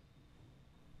else.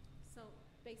 So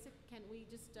can we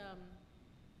just,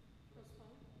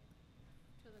 postpone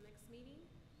to the next meeting?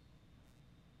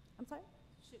 I'm sorry?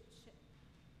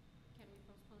 Can we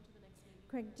postpone to the next meeting?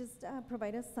 Craig, just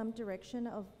provide us some direction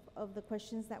of the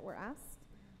questions that were asked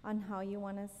on how you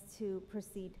want us to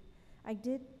proceed. I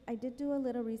did do a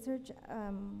little research,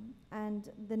 and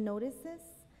the notices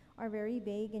are very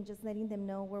vague, and just letting them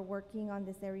know we're working on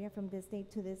this area from this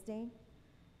date to this day.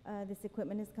 This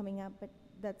equipment is coming up, but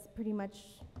that's pretty much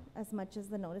as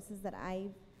the notices that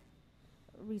I've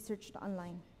researched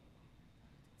online.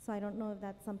 So So I don't know if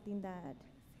that's something that,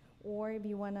 or if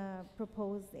you wanna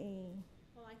propose a,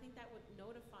 Well, I think that would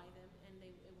notify them and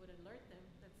it would alert them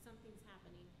that something's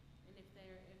happening. And if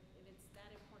it's that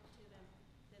important to them,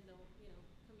 then they'll,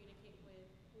 communicate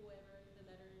with whoever the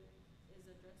letter is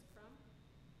addressed from.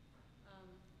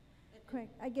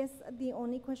 correct. I guess the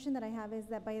only question that I have is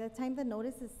that by the time the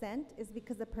notice is sent, is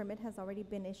because the permit has already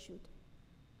been issued.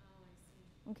 Oh, I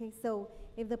see. Okay, so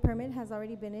if the permit has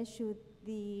already been issued,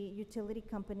 the utility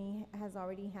company has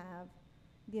already have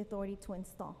the authority to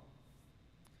install.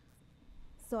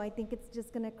 So I think it's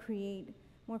just gonna create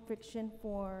more friction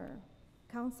for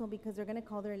council because they're gonna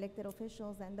call their elected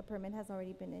officials and the permit has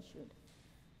already been issued.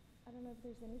 I don't know if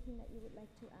there's anything that you would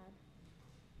like to add.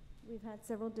 We've had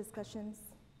several discussions.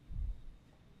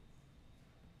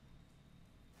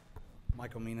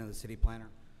 Michael Mina, the city planner.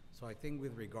 So I think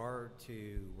with regard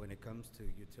to when it comes to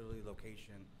utility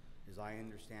location, as I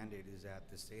understand it, is that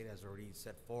the state has already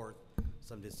set forth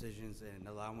some decisions in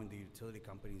allowing the utility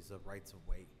companies the rights of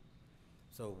way.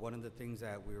 So one of the things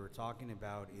that we were talking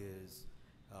about is,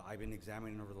 I've been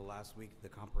examining over the last week the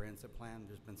comprehensive plan.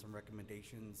 There's been some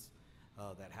recommendations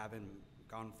that haven't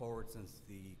gone forward since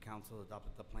the council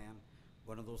adopted the plan.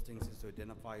 One of those things is to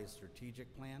identify a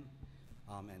strategic plan,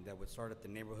 and that would start at the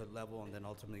neighborhood level and then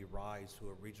ultimately rise to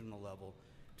a regional level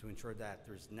to ensure that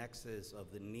there's nexus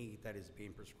of the need that is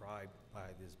being prescribed by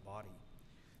this body.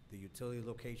 The utility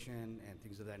location and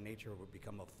things of that nature would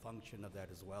become a function of that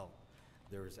as well.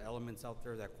 There's elements out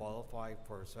there that qualify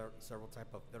for several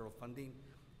type of federal funding,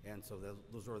 and so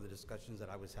those are the discussions that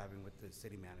I was having with the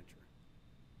city manager.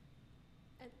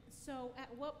 And so at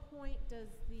what point does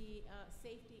the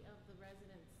safety of the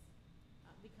residents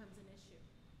becomes an issue?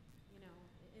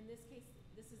 In this case,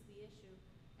 this is the issue,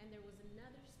 and there was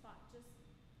another spot just,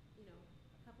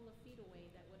 a couple of feet away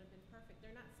that would have been perfect.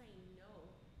 They're not saying no.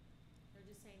 They're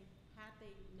just saying, had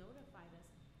they notified us,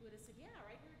 we would have said, yeah,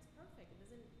 right here it's perfect. It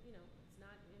doesn't, it's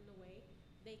not in the way.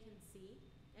 They can see.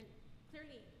 And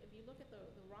clearly, if you look at the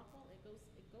rock wall, it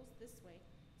goes this way.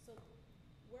 So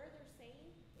where they're saying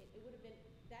it would have been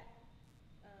that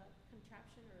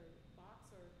contraption or box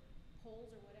or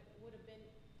poles or whatever would have been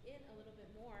in a little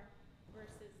bit more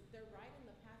versus they're right in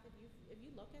the path. If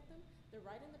you look at them, they're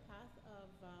right in the path of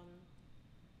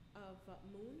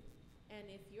Moon. And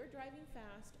if you're driving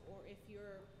fast or if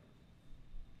you're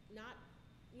not,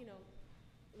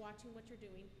 watching what you're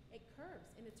doing, it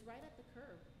curves and it's right at the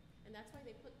curve. And that's why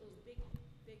they put those big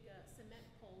cement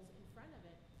poles in front of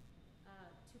it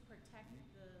to protect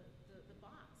the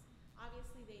box.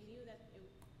 Obviously, they knew that it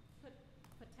could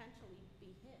potentially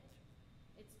be hit.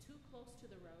 It's too close to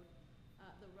the road.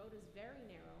 The road is very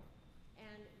narrow,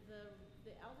 and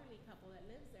the elderly couple that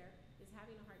lives there is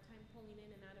having a hard time pulling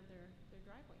in and out of their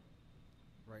driveway.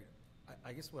 Right.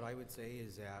 I guess what I would say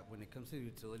is that when it comes to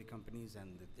utility companies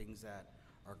and the things that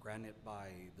are granted by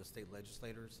the state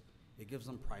legislators, it gives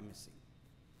them primacy.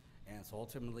 And so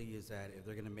ultimately is that if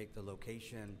they're gonna make the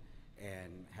location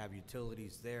and have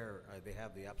utilities there, they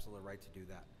have the absolute right to do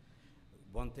that.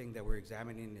 One thing that we're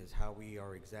examining is how we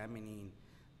are examining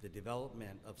the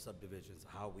development of subdivisions,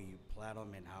 how we plat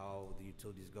them and how the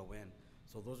utilities go in.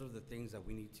 So those are the things that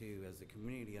we need to, as a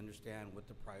community, understand what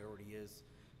the priority is,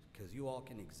 because you all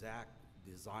can exact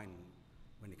design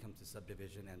when it comes to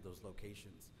subdivision and those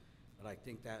locations. But I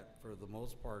think that for the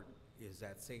most part is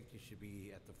that safety should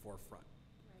be at the forefront.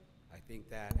 Right. I think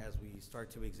that as we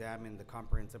start to examine the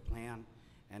comprehensive plan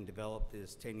and develop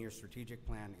this 10-year strategic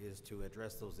plan is to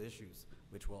address those issues,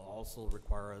 which will also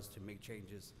require us to make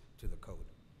changes to the code.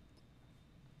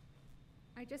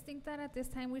 I just think that at this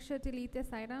time we should delete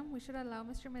this item. We should allow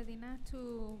Mr. Medina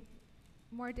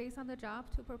more days on the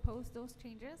job to propose those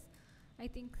changes. I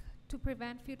think to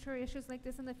prevent future issues like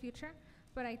this in the future,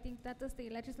 but I think that the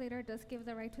state legislator does give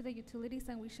the right to the utilities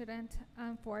and we shouldn't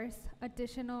enforce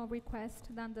additional requests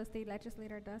than the state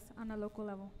legislator does on a local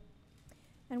level.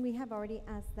 And we have already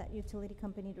asked that utility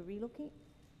company to relocate.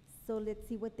 So let's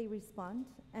see what they respond,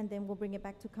 and then we'll bring it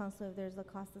back to council if there's a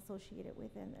cost associated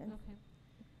with it. And Okay.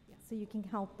 so you can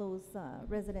help those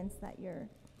residents that you're.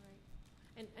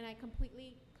 Right. And I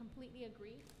completely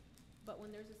agree, but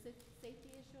when there's a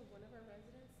safety issue of one of our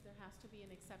residents, there has to be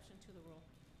an exception to the rule.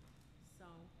 So,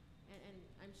 and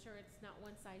I'm sure it's not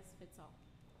one size fits all.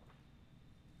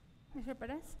 Mr.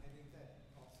 Perez? I think that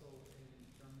also in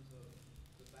terms of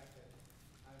the fact that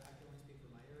I can only speak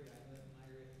for my area. I know that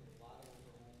my area has a lot of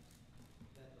older homes,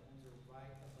 that the homes are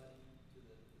right abutting to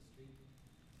the street,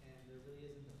 and there really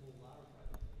isn't a whole lot of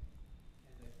private way.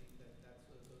 And I think that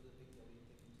those are the things that we need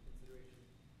to take into consideration.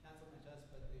 Not so much us,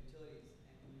 but the utilities,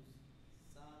 and use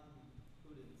some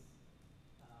prudence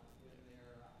when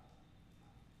they're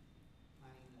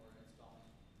planning or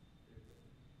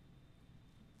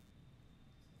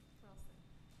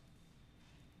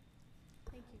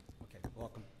you. Okay,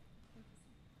 welcome.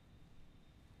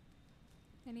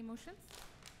 Any motions?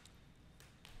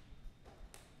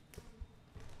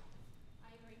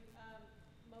 I agree.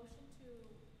 Motion to,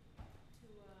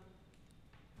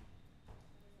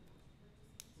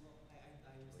 I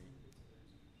rescinded it, so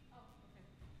there's. oh, okay.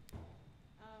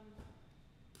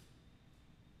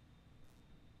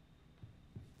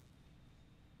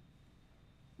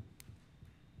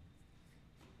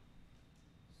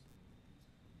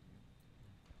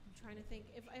 I'm trying to think,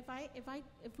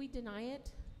 if we deny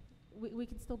it, we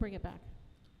can still bring it back.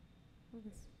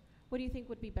 What do you think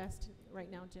would be best right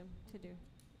now, Jim, to do?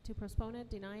 To postpone it,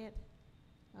 deny it?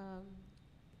 You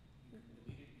can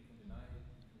delete it, you can deny it,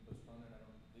 you can postpone it, I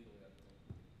don't legally have to.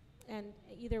 And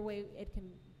either way, it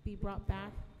can be brought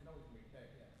back? You can always bring it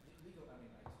back, yeah. Legal, I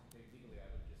mean, legally, I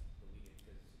would just delete it,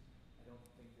 because I don't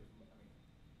think there's, I mean,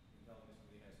 you can tell Ms.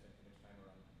 Medina, I spent too much time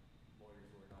around lawyers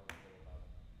who are knowledgeable about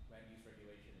land use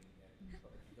regulation and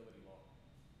public utility law.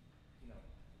 You know,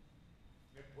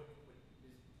 what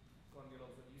Ms.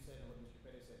 Colangelo, what you said and what Mr.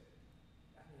 Perez said,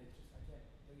 I mean, it's just, I can't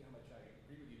tell you how much I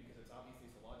agree with you, because it's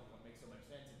obviously it's illogical, it makes so much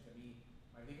sense, and to me,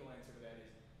 my legal answer to that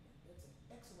is, that's an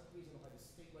excellent reason why the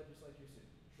state legislature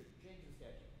should change the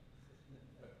statute.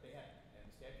 But they haven't, and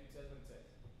the statute says what it says.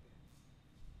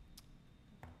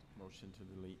 Motion to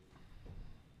delete.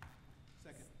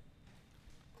 Second.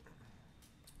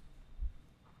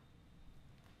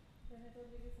 Rene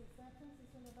Rodriguez is absent.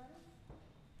 Cesar Nevares.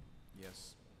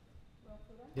 Yes. Ralph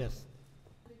Duran. Yes.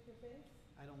 Victor Pérez.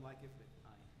 I don't like it, but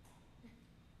aye.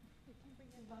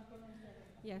 Iván Colom-Guerrero.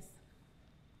 Yes.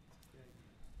 Yeah.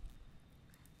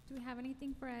 Do we have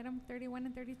anything for item 31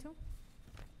 and 32?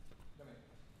 Come in.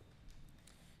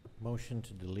 Motion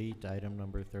to delete item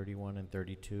number 31 and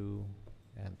 32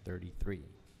 and 33.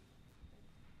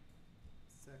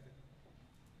 Second.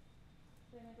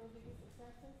 Rene Rodriguez is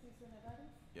absent. Cesar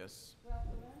Nevares. Yes. Ralph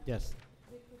Duran. Yes.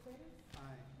 Victor Pérez.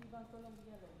 Aye. Iván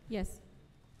Colom-Guerrero. Yes.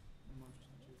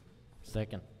 Motion to.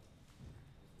 Second.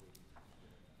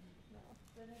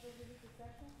 Rene Rodriguez is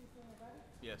absent. Cesar Nevares.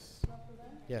 Yes. Ralph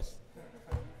Duran. Yes. Victor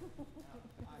Pérez.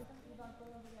 Iván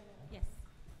Colom-Guerrero. Yes.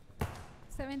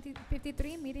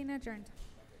 7:53, meeting adjourned.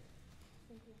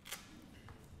 Thank you.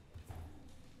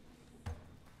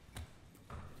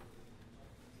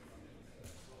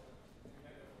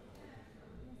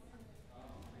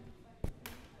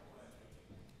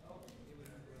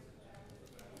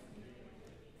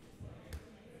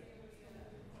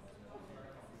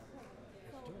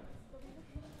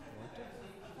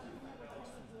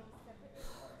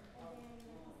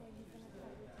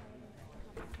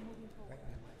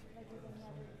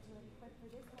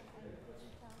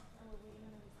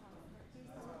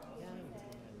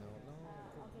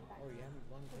 Oh, you haven't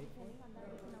one paid for it? You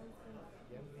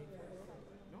haven't paid for it?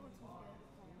 No, it's not.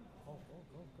 Oh,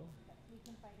 go. We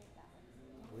can fight it that way.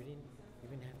 We didn't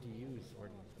even have to use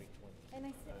ordinance 320. And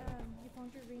I said, you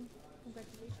found your ring.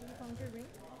 Congratulations, you found your ring.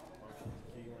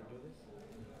 Do you want to do this?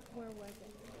 Where was it?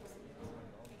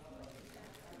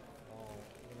 Oh,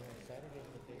 Saturday's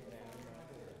the day that I'm not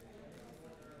here.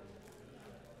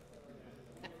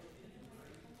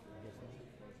 I guess not.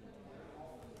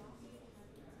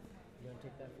 You want to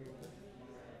take that for your gift?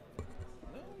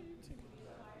 No, you take it.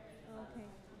 Okay.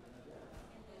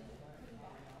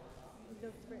 It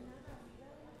looks great.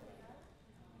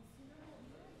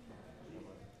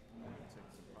 Take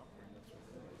some popcorn, that's what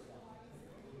it is.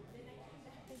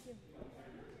 Thank you.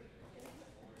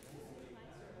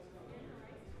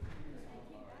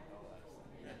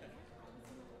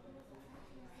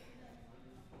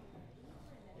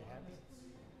 You happy?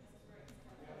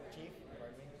 Chief,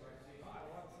 pardon me?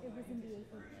 It was in the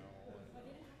April.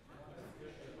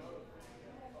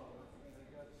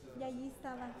 Y allí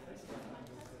estaba.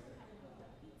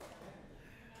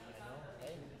 No,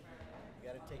 hey, you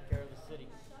gotta take care of the city.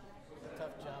 It's a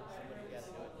tough job, somebody gotta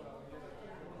do it.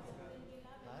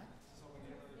 Huh?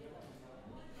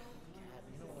 God,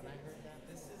 you know when I heard that,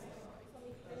 this is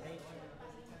major.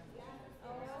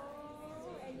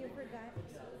 Oh, and you forgot.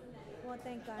 Well,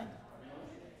 thank God.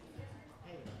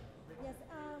 Hey, Yes,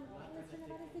 Mr.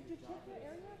 Nevares, did you check your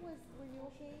area? Were you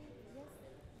okay? Yes?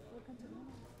 We'll continue.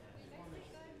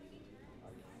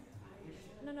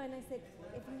 No, and I said,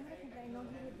 if you had a complaint, I know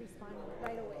he would respond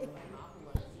right away.